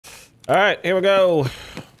Alright, here we go.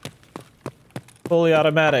 Fully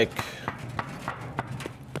automatic.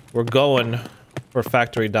 We're going for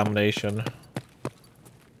factory domination.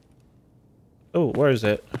 Oh, where is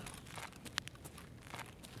it?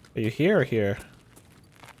 Are you here or here?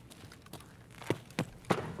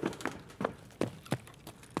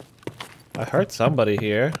 I heard somebody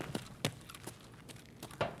here.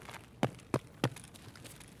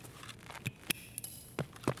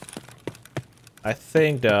 I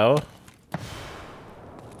think though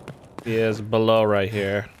he is below right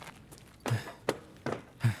here.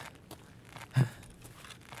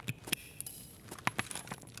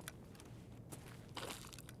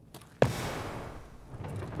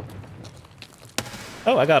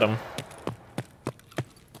 Oh, I got him.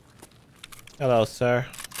 Hello, sir.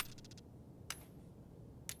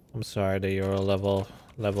 I'm sorry that you're level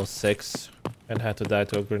 6 and had to die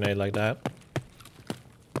to a grenade like that.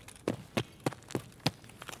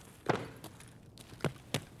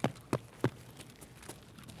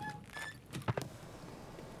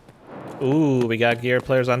 Ooh, we got gear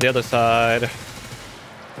players on the other side.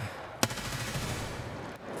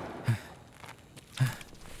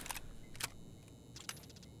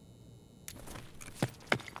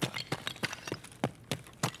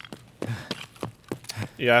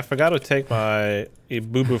 Yeah, I forgot to take my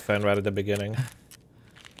boo-boo fan right at the beginning.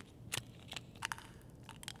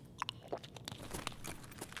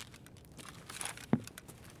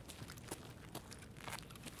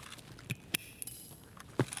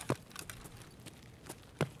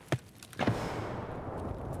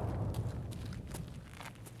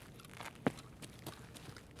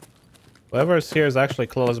 Whoever's here is actually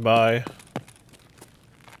close by.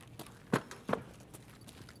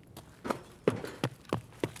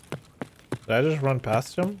 Did I just run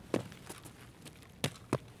past him?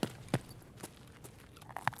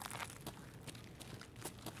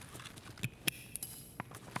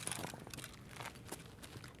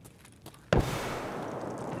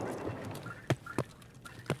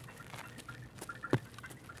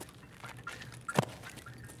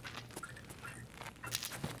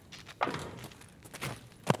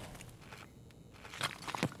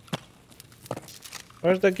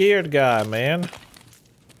 Where's the geared guy, man?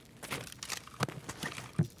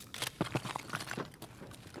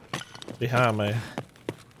 Behind me.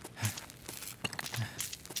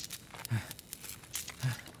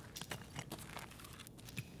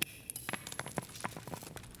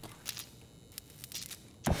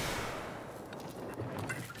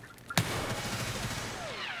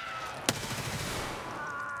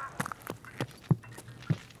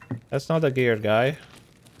 That's not the geared guy.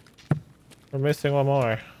 We're missing one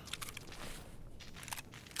more.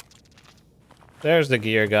 There's the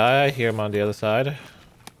gear guy. I hear him on the other side.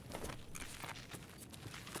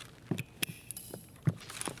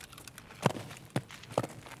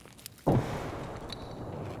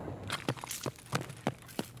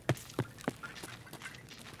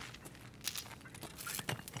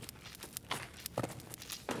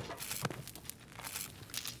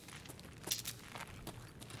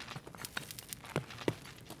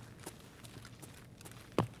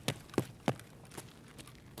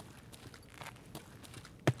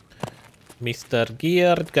 Mr.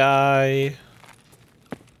 Geared Guy,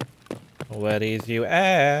 where is you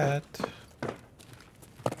at?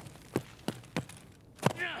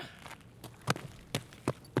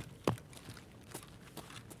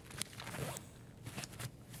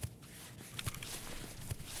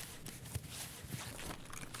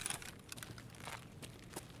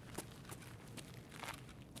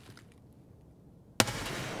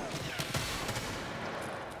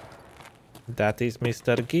 That is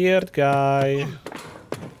Mr. Geared Guy.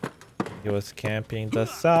 He was camping the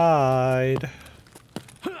side.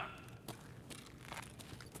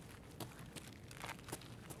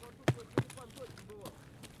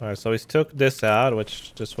 Alright, so he took this out,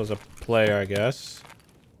 which just was a player, I guess.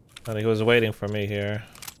 And he was waiting for me here.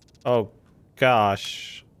 Oh,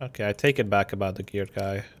 gosh. Okay, I take it back about the geared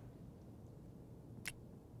guy.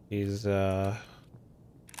 He's,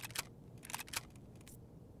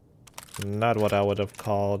 not what I would have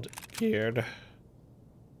called geared.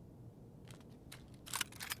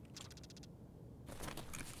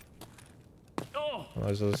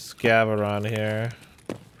 There's a scav around here.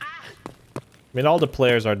 I mean, all the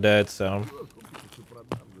players are dead, so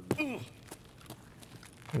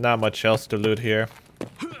not much else to loot here.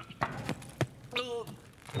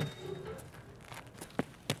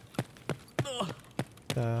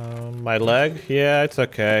 My leg? Yeah, it's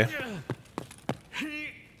okay.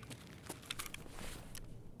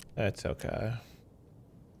 It's okay.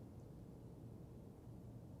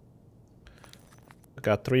 We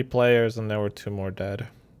got 3 players and there were 2 more dead.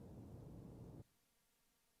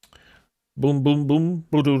 Boom, boom, boom.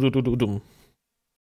 Boom, boom, boom, boom, boom.